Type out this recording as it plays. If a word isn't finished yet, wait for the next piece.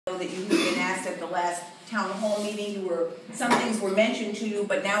that you have been asked at the last town hall meeting. Some things were mentioned to you,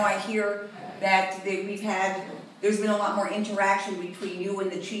 but now I hear that there's been a lot more interaction between you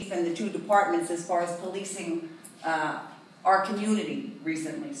and the chief and the two departments as far as policing our community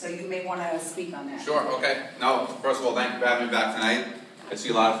recently. So you may want to speak on that. Sure, okay. No, first of all, thank you for having me back tonight. I see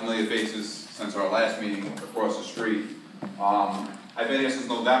a lot of familiar faces since our last meeting across the street. I've been here since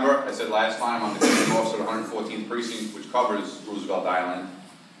November. I said last time I'm the commanding officer of the 114th Precinct, which covers Roosevelt Island.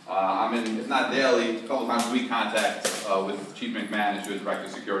 I'm in, if not daily, a couple times a week, contact with Chief McMahon, who is Director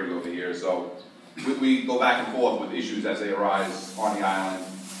of Security over here. So we go back and forth with issues as they arise on the island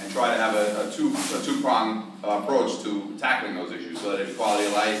and try to have a two-pronged approach to tackling those issues, so that it's quality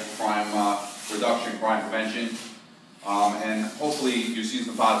of life, crime reduction, crime prevention, and hopefully you've seen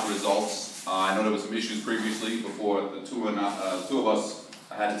some positive results. I know there were some issues previously before the two of us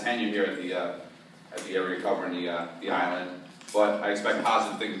had a tenure here at the area covering the island, but I expect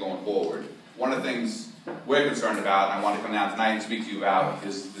positive things going forward. One of the things we're concerned about, and I want to come down tonight and speak to you about,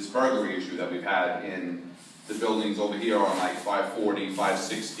 is this burglary issue that we've had in the buildings over here on like 540,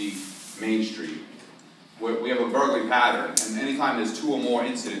 560 Main Street. We have a burglary pattern, and anytime there's two or more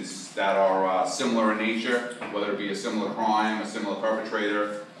incidents that are similar in nature, whether it be a similar crime, a similar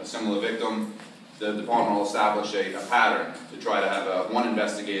perpetrator, a similar victim, the department will establish a pattern to try to have one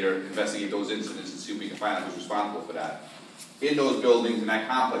investigator investigate those incidents and see if we can find out who's responsible for that. In those buildings, in that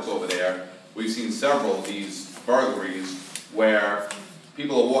complex over there, we've seen several of these burglaries where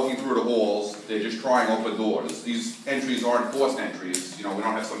people are walking through the halls, they're just trying open doors. These entries aren't forced entries. You know, we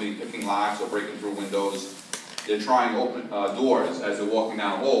don't have somebody picking locks or breaking through windows. They're trying open doors as they're walking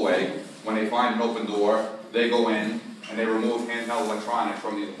down the hallway. When they find an open door, they go in and they remove handheld electronics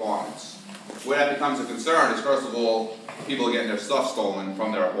from these apartments. Where that becomes a concern is, first of all, people are getting their stuff stolen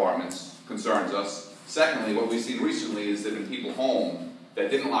from their apartments. Concerns us. Secondly, what we've seen recently is there have been people home that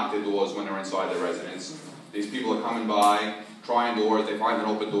didn't lock their doors when they're inside their residence. These people are coming by, trying doors, they find an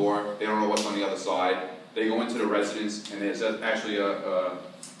open door, they don't know what's on the other side. They go into the residence, and there's actually a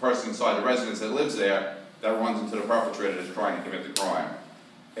person inside the residence that lives there that runs into the perpetrator that's trying to commit the crime.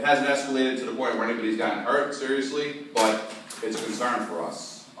 It hasn't escalated to the point where anybody's gotten hurt seriously, but it's a concern for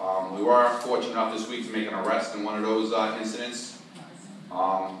us. We were fortunate enough this week to make an arrest in one of those incidents.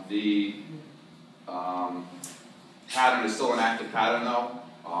 The pattern is still an active pattern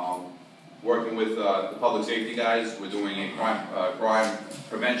though. Working with the public safety guys, we're doing a crime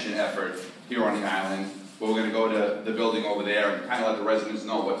prevention effort here on the island, where we're going to go to the building over there and kind of let the residents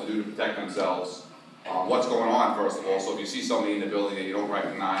know what to do to protect themselves. What's going on, first of all. So if you see somebody in the building that you don't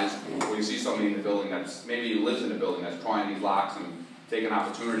recognize, or you see somebody in the building that's maybe lives in the building that's trying these locks and taking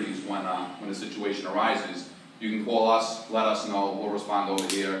opportunities when the situation arises, you can call us, let us know, we'll respond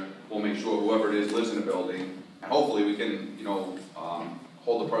over here, we'll make sure whoever it is lives in the building, and hopefully we can, you know,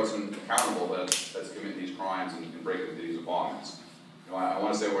 hold the person accountable that's committing these crimes and break into these apartments. You know, I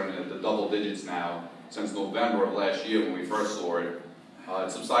want to say we're in the double digits now since November of last year when we first saw it.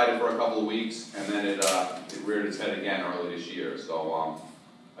 It subsided for a couple of weeks, and then it reared its head again early this year. So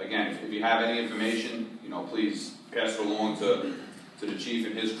again, if you have any information, you know, please pass it along to the chief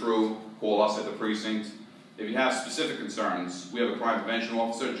and his crew. Call us at the precinct. If you have specific concerns, we have a crime prevention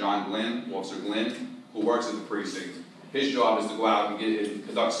officer, Officer Glynn, who works at the precinct. His job is to go out and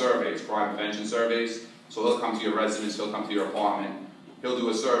conduct surveys, crime prevention surveys. So he'll come to your residence, he'll come to your apartment, he'll do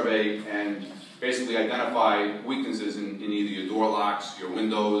a survey and basically identify weaknesses in either your door locks, your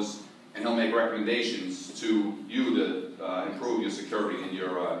windows, and he'll make recommendations to you to improve your security in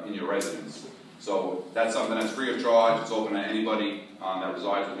your residence. So that's something that's free of charge. It's open to anybody that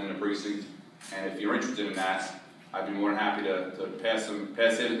resides within the precinct. And if you're interested in that, I'd be more than happy to pass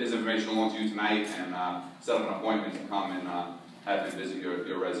his information along to you tonight and set up an appointment to come and have him visit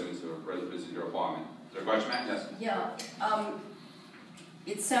your residence or visit your apartment. Is there a question, Matt? Yes? Yeah.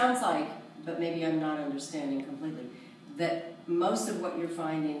 It sounds like, but maybe I'm not understanding completely, that most of what you're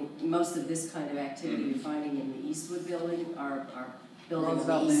finding, most of this kind of activity you're finding in the Eastwood building are buildings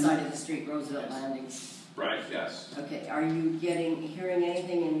on the east side of the street, Roosevelt Landings. Right, yes. Okay, are you hearing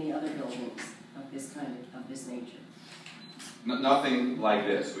anything in the other buildings of this nature? Nothing like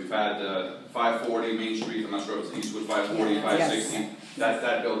this. We've had 540 Main Street, I'm not sure if it's Eastwood 540, yeah, 560, yes. That's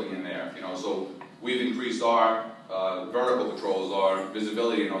that building in there, you know, so we've increased our vertical patrols, our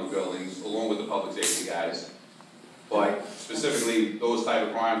visibility in those buildings, along with the public safety guys. But specifically, those type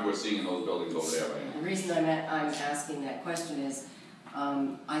of crimes we're seeing in those buildings over there right now. The reason I'm asking that question is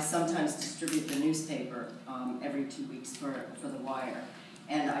I sometimes distribute the newspaper every 2 weeks for the Wire.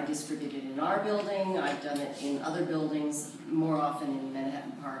 And I distribute it in our building, I've done it in other buildings, more often in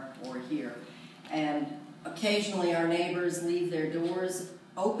Manhattan Park or here. And occasionally our neighbors leave their doors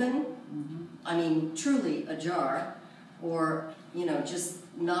open, I mean truly ajar, or just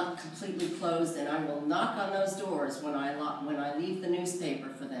not completely closed, and I will knock on those doors when I leave the newspaper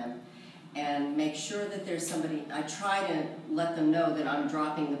for them, and make sure that there's somebody. I try to let them know that I'm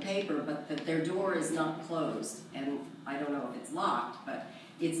dropping the paper, but that their door is not closed, and I don't know if it's locked, but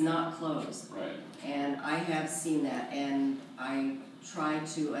it's not closed. Right. And I have seen that, and I try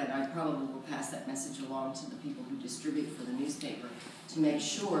to, and I probably will pass that message along to the people who distribute for the newspaper, to make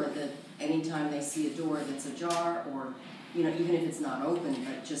sure that anytime they see a door that's ajar, or even if it's not open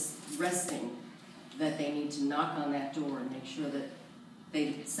but just resting, that they need to knock on that door and make sure that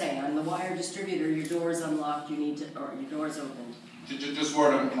they say, "I'm the wire distributor, your door is unlocked, or your door is open." Just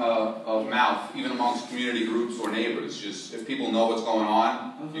word of mouth, even amongst community groups or neighbors. Just if people know what's going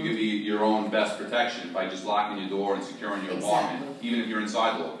on, you can be your own best protection by just locking your door and securing your apartment, even if you're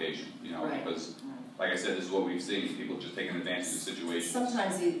inside the location. Right. Because, like I said, this is what we've seen: people just taking advantage of the situation.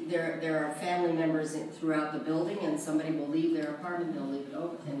 Sometimes there are family members throughout the building, and somebody will leave their apartment, they'll leave it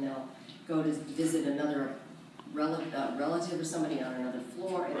open, and they'll go to visit another relative or somebody on another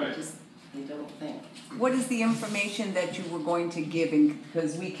floor, and Right. they don't think. What is the information that you were going to give?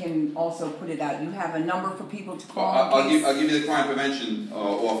 Because we can also put it out. You have a number for people to call? I'll give you the crime prevention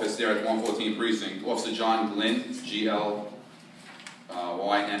office there at 114 Precinct. Officer John Glynn, Glynn,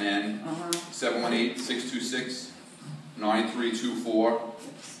 718-626-9324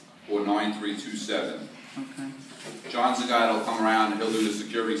 or 9327. Okay. John's the guy that'll come around and he'll do the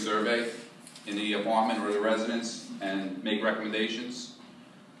security survey in the apartment or the residence and make recommendations.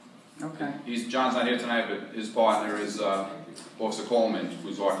 Okay. John's not here tonight, but his partner is Officer Coleman,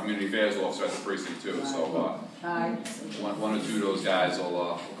 who's our community affairs officer at the precinct too. So one or two of those guys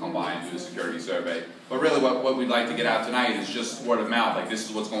will come by and do the security survey. But really, what we'd like to get out tonight is just word of mouth. Like, this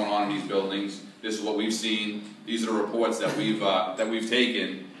is what's going on in these buildings. This is what we've seen. These are the reports that we've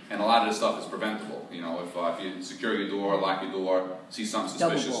taken, and a lot of this stuff is preventable. If you secure your door, lock your door, see something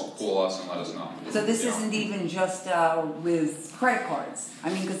suspicious, call us and let us know. So this isn't even just with credit cards. I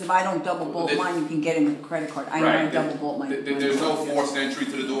mean, because if I don't double bolt mine, you can get in with a credit card. I know I double bolt mine. There's no forced entry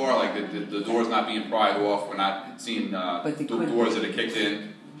to the door. Like the door's not being pried off. We're not seeing doors that are kicked in.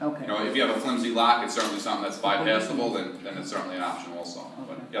 Okay. If you have a flimsy lock, it's certainly something that's bypassable. Then it's certainly an option also.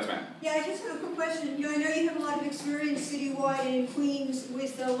 But yes, ma'am. Yeah, I just have a quick question. I know you have a lot of experience citywide and in Queens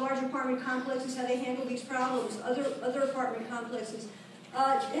with large apartment complexes, how they handle these problems, other apartment complexes.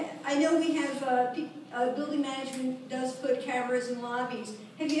 I know we have building management does put cameras in lobbies.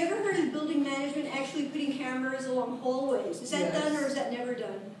 Have you ever heard of building management actually putting cameras along hallways? Is that done or is that never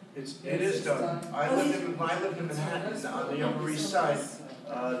done? It is done. I lived in Manhattan on the Upper East Side.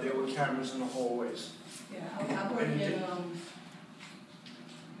 There were cameras in the hallways. Yeah, I work in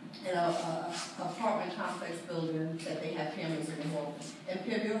an apartment complex building that they have cameras in the hallways.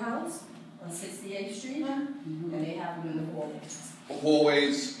 Imperial House on 68th Street, and they have them in the hallways.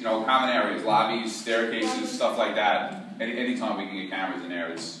 Hallways, common areas, lobbies, staircases, stuff like that. Anytime we can get cameras in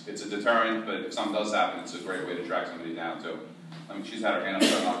there, it's a deterrent. But if something does happen, it's a great way to track somebody down too. She's had her hand up,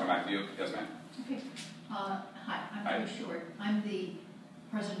 so I'll come back to you. Yes, ma'am. Okay. Hi, I'm very short. I'm the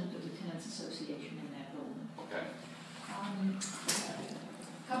president of the Tenants Association in that building. Okay.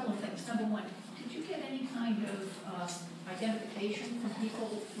 A couple of things. Number one, did you get any kind of identification from people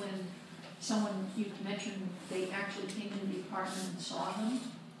when you mentioned they actually came into the apartment and saw them?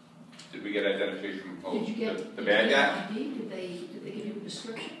 Did we get identification from the bad guy? ID? Did they give you a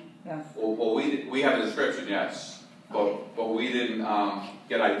description? Yeah. Well, we have a description, yes. But we didn't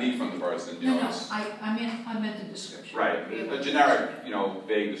get ID from the person. No, I meant the description. Right, a generic,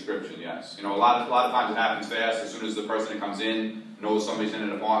 vague description. Yes. A lot of times it happens fast. As soon as the person that comes in knows somebody's in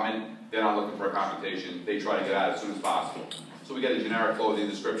an apartment, they're not looking for a confrontation. They try to get out as soon as possible. So we get a generic clothing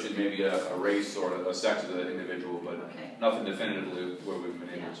description, maybe a race or a sex of the individual, but nothing definitively where we've been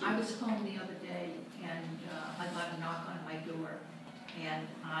able to. I was home the other day and I got a knock on my door, and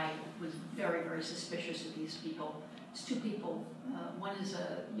I was very, very suspicious of these people. It's two people. One is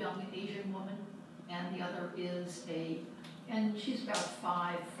a young Asian woman, and the other is and she's about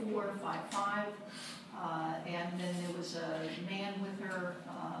 5'4", 5'5", and then there was a man with her.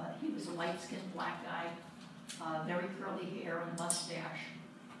 He was a light-skinned black guy, very curly hair and mustache,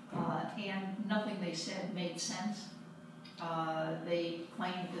 and nothing they said made sense. They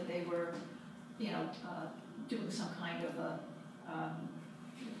claimed that they were, doing some kind of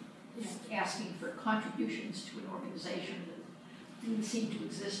asking for contributions to an organization that didn't seem to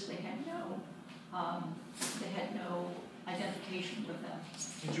exist. They had no identification with them.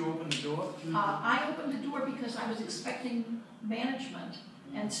 Did you open the door? I opened the door because I was expecting management,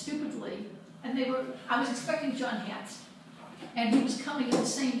 and stupidly, I was expecting John Hetz, And he was coming at the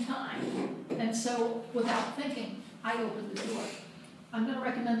same time. And so, without thinking, I opened the door. I'm gonna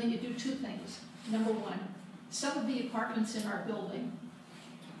recommend that you do two things. Number one, some of the apartments in our building,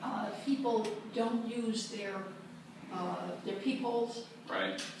 people don't use their peepholes.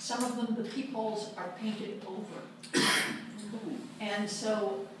 Right. Some of them, the peepholes are painted over. And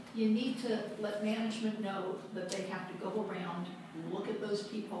so you need to let management know that they have to go around and look at those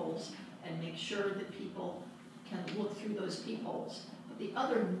peepholes and make sure that people can look through those peepholes. But the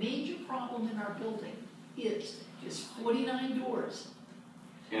other major problem in our building is just 49 doors.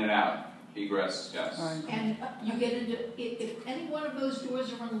 In and out, egress, yes. And you get into, if any one of those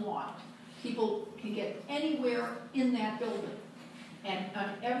doors are unlocked, people can get anywhere in that building. And on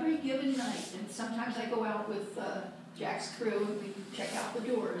every given night, and sometimes I go out with Jack's crew and we check out the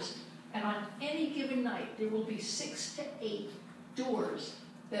doors, and on any given night, there will be 6 to 8 doors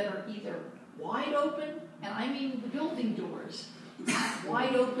that are either wide open, and I mean the building doors,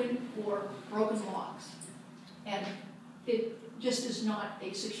 wide open or broken locks. And it just is not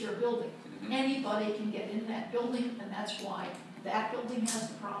a secure building. Anybody can get in that building, and that's why that building has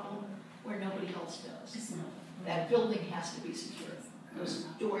the problem where nobody else does. That building has to be secure. Those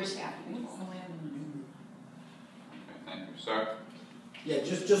doors have to be locked. Okay, thank you. Sir? Yeah,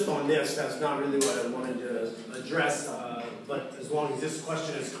 just on this, that's not really what I wanted to address, but as long as this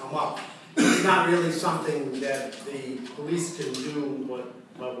question has come up, it's not really something that the police can do.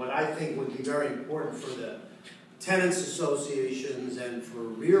 But what I think would be very important for the tenants associations and for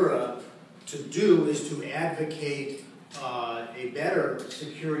RIRA to do is to advocate a better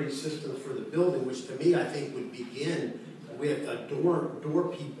security system for the building, which to me I think would begin with door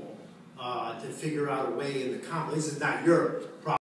people to figure out a way in the complex. This is not your problem.